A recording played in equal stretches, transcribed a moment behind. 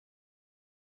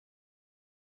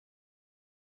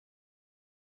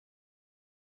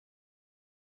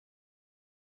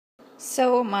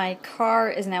So my car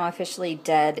is now officially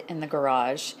dead in the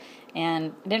garage,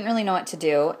 and I didn't really know what to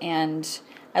do, and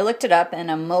I looked it up, and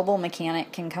a mobile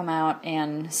mechanic can come out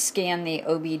and scan the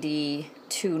OBDII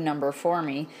number for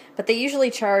me, but they usually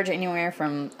charge anywhere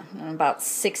from about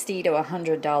 $60 to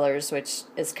 $100, which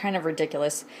is kind of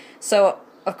ridiculous. So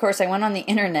of course I went on the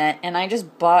internet and I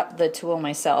just bought the tool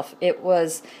myself. It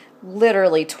was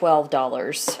literally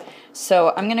 $12.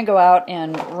 So I'm gonna go out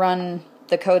and run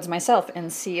the codes myself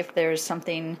and see if there's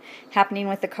something happening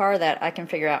with the car that I can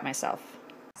figure out myself.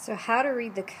 So how to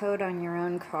read the code on your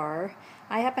own car.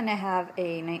 I happen to have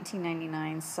a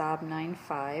 1999 Saab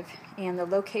 9.5, and the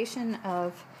location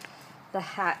of the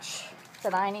hatch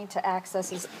that I need to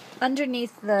access is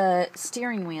underneath the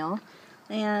steering wheel,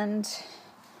 and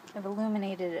I've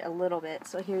illuminated it a little bit.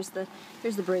 So here's the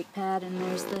brake pad, and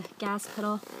there's the gas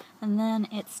pedal, and then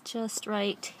it's just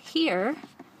right here.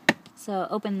 So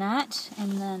open that,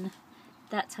 and then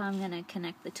that's how I'm going to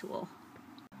connect the tool.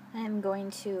 I'm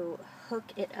going to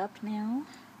hook it up now.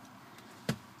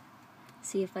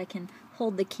 See if I can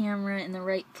hold the camera in the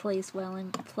right place while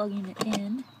I'm plugging it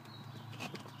in.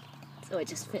 So it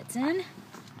just fits in.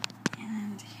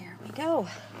 And here we go.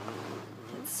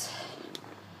 It's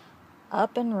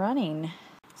up and running.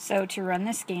 So to run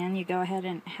the scan, you go ahead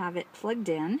and have it plugged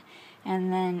in,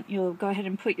 and then you'll go ahead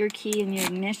and put your key in the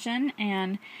ignition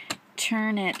and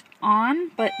turn it on,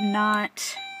 but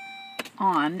not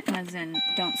on, as in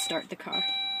don't start the car.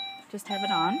 Just have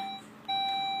it on.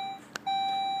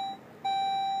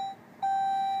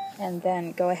 And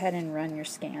then go ahead and run your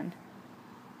scan.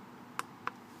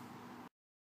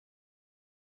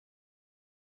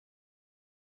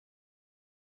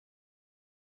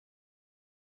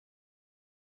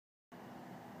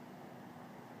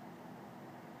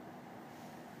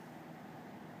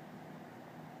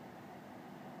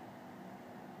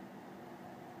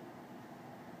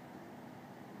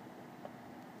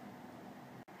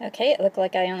 Okay, it looked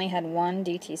like I only had one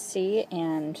DTC,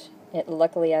 and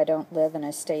luckily I don't live in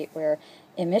a state where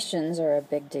emissions are a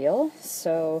big deal,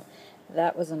 so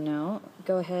that was a no.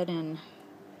 Go ahead and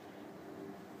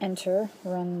enter,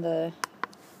 run the...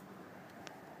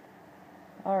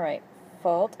 Alright,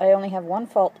 fault. I only have one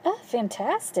fault. Ah,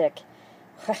 fantastic!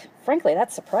 Frankly,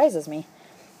 that surprises me.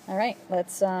 Alright,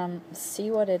 let's see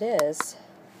what it is.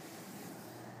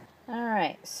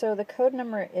 Alright, so the code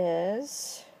number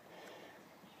is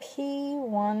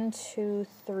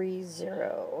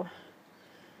P1230.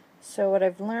 So what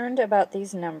I've learned about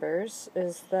these numbers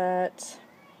is that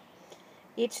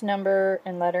each number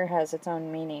and letter has its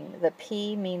own meaning. The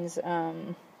P means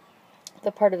the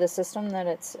part of the system that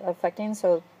it's affecting.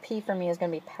 So P for me is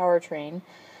going to be powertrain.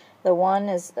 The 1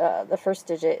 is, the first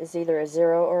digit is either a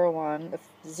 0 or a 1. The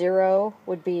 0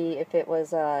 would be if it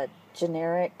was a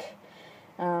generic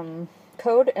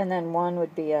code, and then 1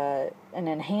 would be an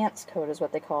enhanced code is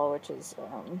what they call, which is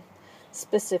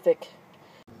specific.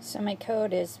 So my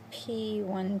code is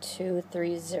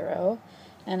P1230,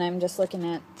 and I'm just looking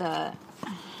at the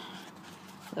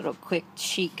little quick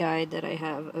sheet guide that I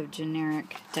have of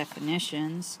generic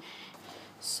definitions.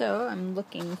 So I'm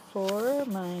looking for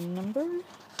my number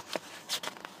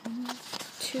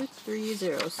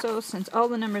 230. So since all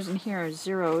the numbers in here are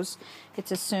zeros,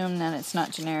 it's assumed that it's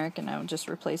not generic, and I'll just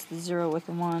replace the 0 with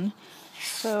a 1.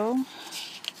 So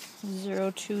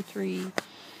 0230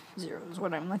 is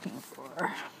what I'm looking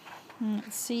for.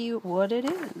 Let's see what it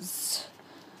is.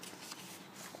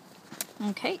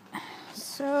 Okay,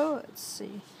 so let's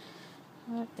see.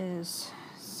 What is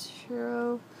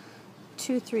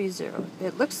 0230?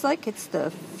 It looks like it's the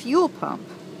fuel pump.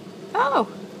 Oh,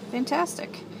 fantastic.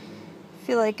 I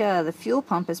feel like the fuel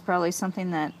pump is probably something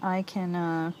that I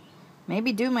can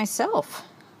maybe do myself.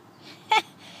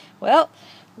 Well,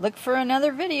 look for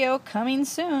another video coming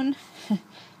soon.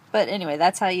 But anyway,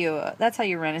 that's how you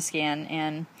run a scan,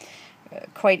 and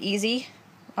quite easy,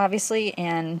 obviously,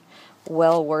 and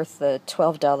well worth the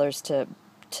 $12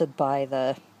 to buy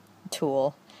the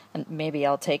tool. And maybe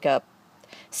I'll take up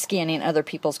scanning other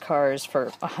people's cars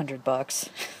for $100.